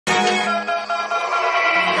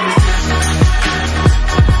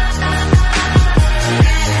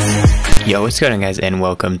Yo, what's going on guys, and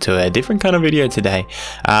welcome to a different kind of video today.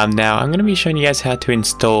 Now I'm going to be showing you guys how to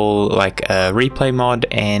install like a replay mod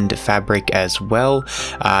and Fabric as well.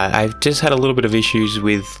 I've just had a little bit of issues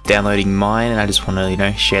with downloading mine, and I just want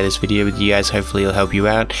to share this video with you guys. Hopefully it'll help you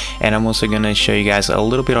out, and I'm also going to show you guys a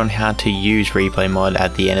little bit on how to use replay mod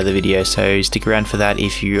at the end of the video, so stick around for that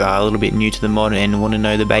if you are a little bit new to the mod and want to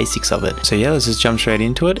know the basics of it. So yeah, let's just jump straight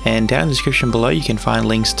into it, and down in the description below you can find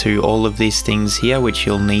links to all of these things here which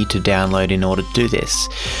you'll need to download in order to do this.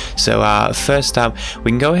 So first up,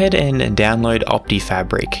 we can go ahead and download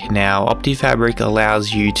OptiFabric. Now OptiFabric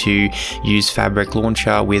allows you to use Fabric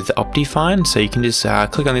Launcher with OptiFine, so you can just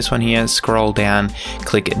click on this one here, scroll down,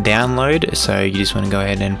 click download. So you just want to go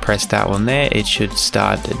ahead and press that one there. It should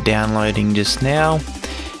start downloading just now,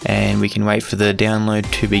 and we can wait for the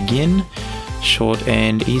download to begin short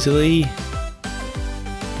and easily.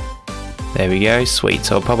 There we go, sweet.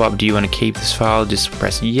 So it'll pop up, do you want to keep this file? Just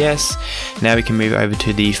press yes. Now we can move over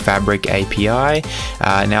to the Fabric API.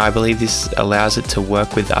 Now I believe this allows it to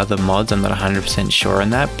work with other mods. I'm not 100% sure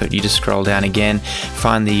on that, but you just scroll down again,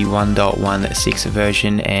 find the 1.16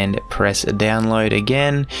 version and press download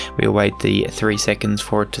again. We'll wait the 3 seconds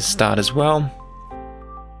for it to start as well.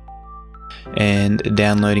 And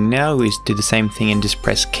downloading now, we do the same thing and just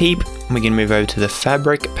press keep. We can move over to the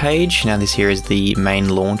Fabric page. Now this here is the main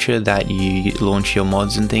launcher that you launch your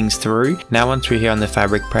mods and things through. Now once we're here on the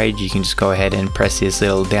Fabric page, you can just go ahead and press this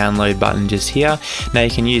little download button just here. Now you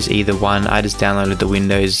can use either one. I just downloaded the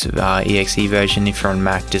Windows exe version. If you're on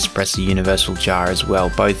Mac, just press the universal jar as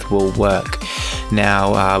well. Both will work.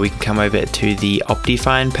 Now we can come over to the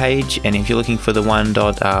OptiFine page, and if you're looking for the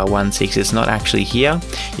 1.16, it's not actually here.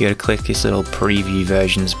 You got to click this little preview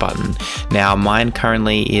versions button. Now mine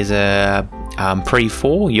currently is a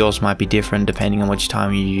pre-4, yours might be different depending on which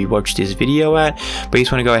time you watch this video at, but you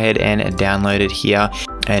just want to go ahead and download it here.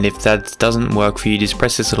 And if that doesn't work for you, just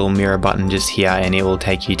press this little mirror button just here and it will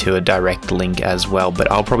take you to a direct link as well,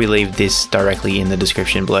 but I'll probably leave this directly in the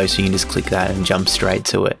description below, so you can just click that and jump straight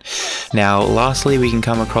to it. Now lastly, we can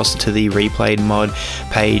come across to the replayed mod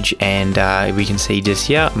page, and we can see just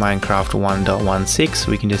here Minecraft 1.16.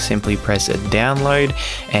 we can just simply press download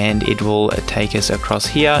and it will take us across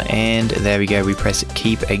here, and there we go, we press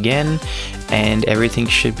keep again and everything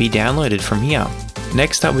should be downloaded from here.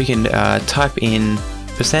 Next up, we can type in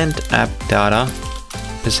 %appdata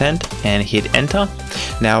and hit enter.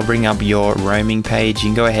 Now I'll bring up your roaming page. You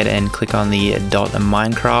can go ahead and click on the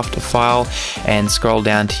 .minecraft file and scroll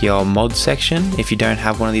down to your mod section. If you don't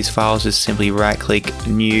have one of these files, just simply right click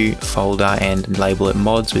new folder and label it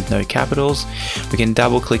mods with no capitals. We can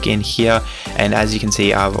double click in here, and as you can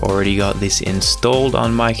see, I've already got this installed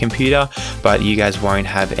on my computer, but you guys won't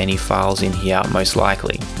have any files in here most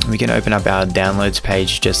likely. We can open up our downloads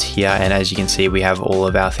page just here, and as you can see, we have all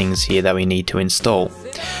of our things here that we need to install.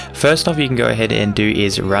 First off, you can go ahead and do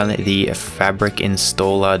is run the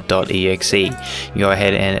Fabricinstaller.exe. You go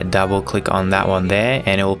ahead and double click on that one there,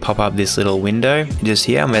 and it will pop up this little window just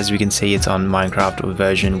here. As we can see, it's on Minecraft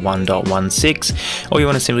version 1.16. All you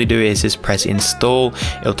want to simply do is just press install.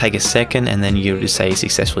 It'll take a second, and then you'll just say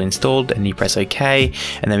successfully installed, and you press OK,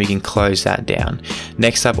 and then we can close that down.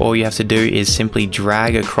 Next up, all you have to do is simply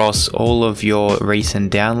drag across all of your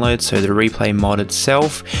recent downloads. So the replay mod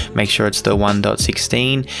itself, make sure it's the 1.16,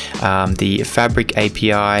 the Fabric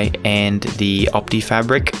API and the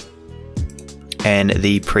OptiFabric, and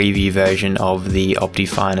the preview version of the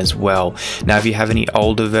OptiFine as well. Now if you have any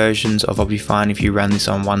older versions of OptiFine, if you run this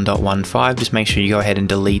on 1.15, just make sure you go ahead and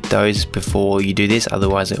delete those before you do this,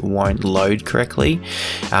 otherwise it won't load correctly.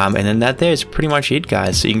 And then that there is pretty much it,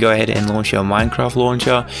 guys. So you can go ahead and launch your Minecraft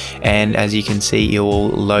launcher, and as you can see, it will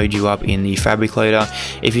load you up in the Fabric loader.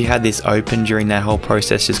 If you had this open during that whole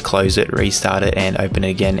process, just close it, restart it and open it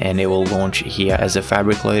again, and it will launch here as a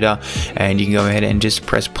Fabric loader, and you can go ahead and just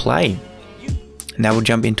press play. Now we'll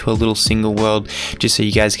jump into a little single world just so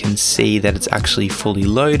you guys can see that it's actually fully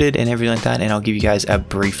loaded and everything like that, and I'll give you guys a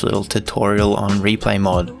brief little tutorial on replay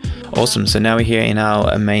mod. Awesome, so now we're here in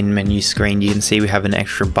our main menu screen. You can see we have an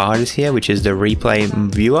extra bar just here, which is the replay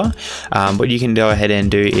viewer. What you can go ahead and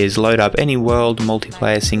do is load up any world,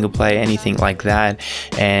 multiplayer, single player, anything like that,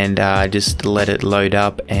 and just let it load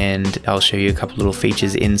up, and I'll show you a couple little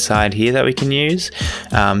features inside here that we can use.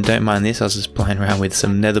 Don't mind this, I was just playing around with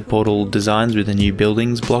some nether portal designs with the new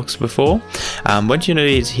buildings blocks before. What you do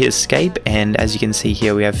is hit escape, and as you can see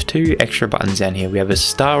here, we have two extra buttons down here. We have a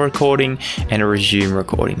start recording and a resume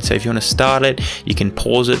recording. So if you want to start it, you can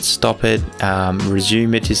pause it, stop it,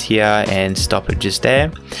 resume it just here, and stop it just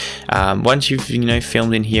there. Once you've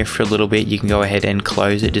filmed in here for a little bit, you can go ahead and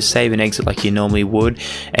close it. Just save and exit like you normally would.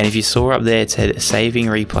 And if you saw up there, it said saving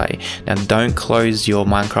replay. Now don't close your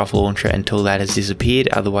Minecraft launcher until that has disappeared,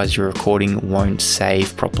 otherwise your recording won't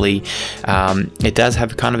save properly. It does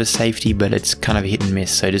have kind of a safety, but it's kind of hit and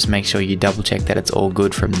miss, so just make sure you double check that it's all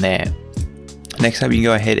good from there. Next up, you can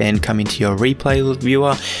go ahead and come into your replay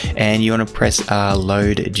viewer, and you want to press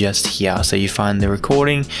load just here. So you find the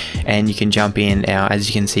recording and you can jump in. Now as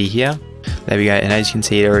you can see here, there we go, and as you can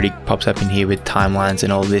see, it already pops up in here with timelines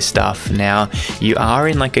and all this stuff. Now you are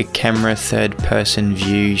in like a camera third person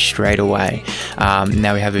view straight away.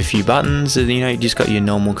 Now we have a few buttons, you just got your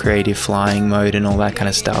normal creative flying mode and all that kind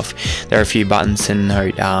of stuff. There are a few buttons to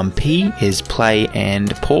note. P is play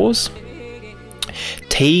and pause.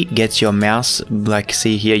 T gets your mouse, like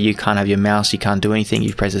see here, you can't have your mouse, you can't do anything.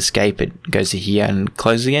 You press escape, it goes to here and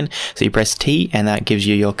closes again. So you press T and that gives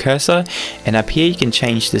you your cursor. And up here you can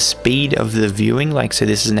change the speed of the viewing, like so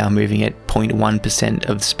this is now moving at 0.1%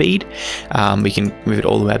 of the speed. We can move it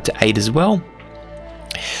all the way up to 8 as well.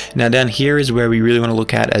 Now down here is where we really want to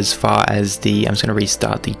look at as far as the, I'm just going to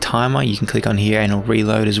restart the timer. You can click on here and it'll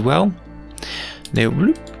reload as well. There,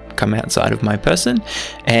 come outside of my person,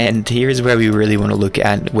 and here is where we really want to look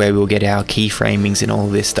at where we'll get our keyframings and all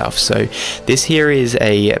this stuff. So this here is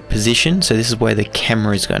a position, so this is where the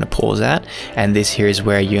camera is going to pause at, and this here is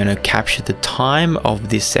where you're going to capture the time of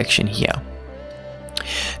this section here.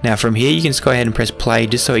 Now from here you can just go ahead and press play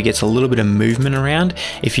just so it gets a little bit of movement around.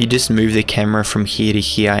 If you just move the camera from here to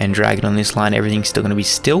here and drag it on this line, everything's still going to be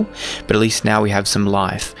still, but at least now we have some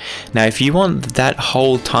life. Now if you want that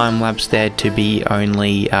whole time lapse there to be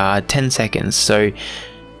only 10 seconds, so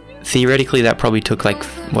theoretically that probably took like,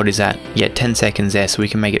 what is that? Yeah, 10 seconds there, so we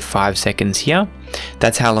can make it 5 seconds here.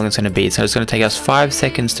 That's how long it's going to be. So it's going to take us 5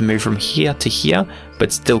 seconds to move from here to here,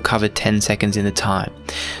 but still cover 10 seconds in the time.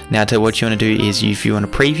 Now to what you want to do is, if you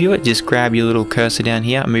want to preview it, just grab your little cursor down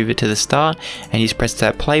here, move it to the start, and you just press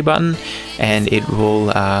that play button, and it will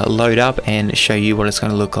load up and show you what it's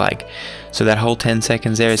going to look like. So that whole 10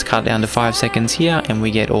 seconds there is cut down to 5 seconds here, and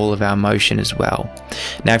we get all of our motion as well.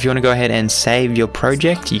 Now if you want to go ahead and save your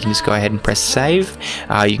project, you can just go ahead and press save.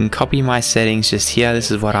 You can copy my settings just here.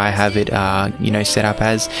 This is what I have it set up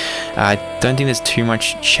as. I don't think there's too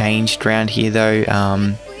much changed around here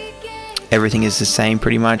though. Everything is the same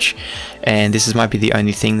pretty much, and this might be the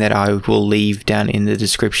only thing that I will leave down in the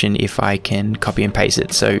description if I can copy and paste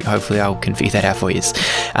it, so hopefully I can figure that out for you.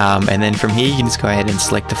 And then from here you can just go ahead and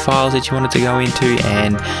select the files that you want it to go into,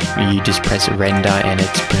 and you just press render and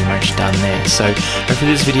it's pretty much done there. So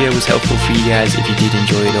hopefully this video was helpful for you guys. If you did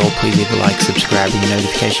enjoy it all, please leave a like, subscribe, and the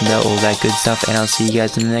notification bell, all that good stuff, and I'll see you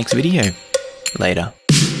guys in the next video. Later.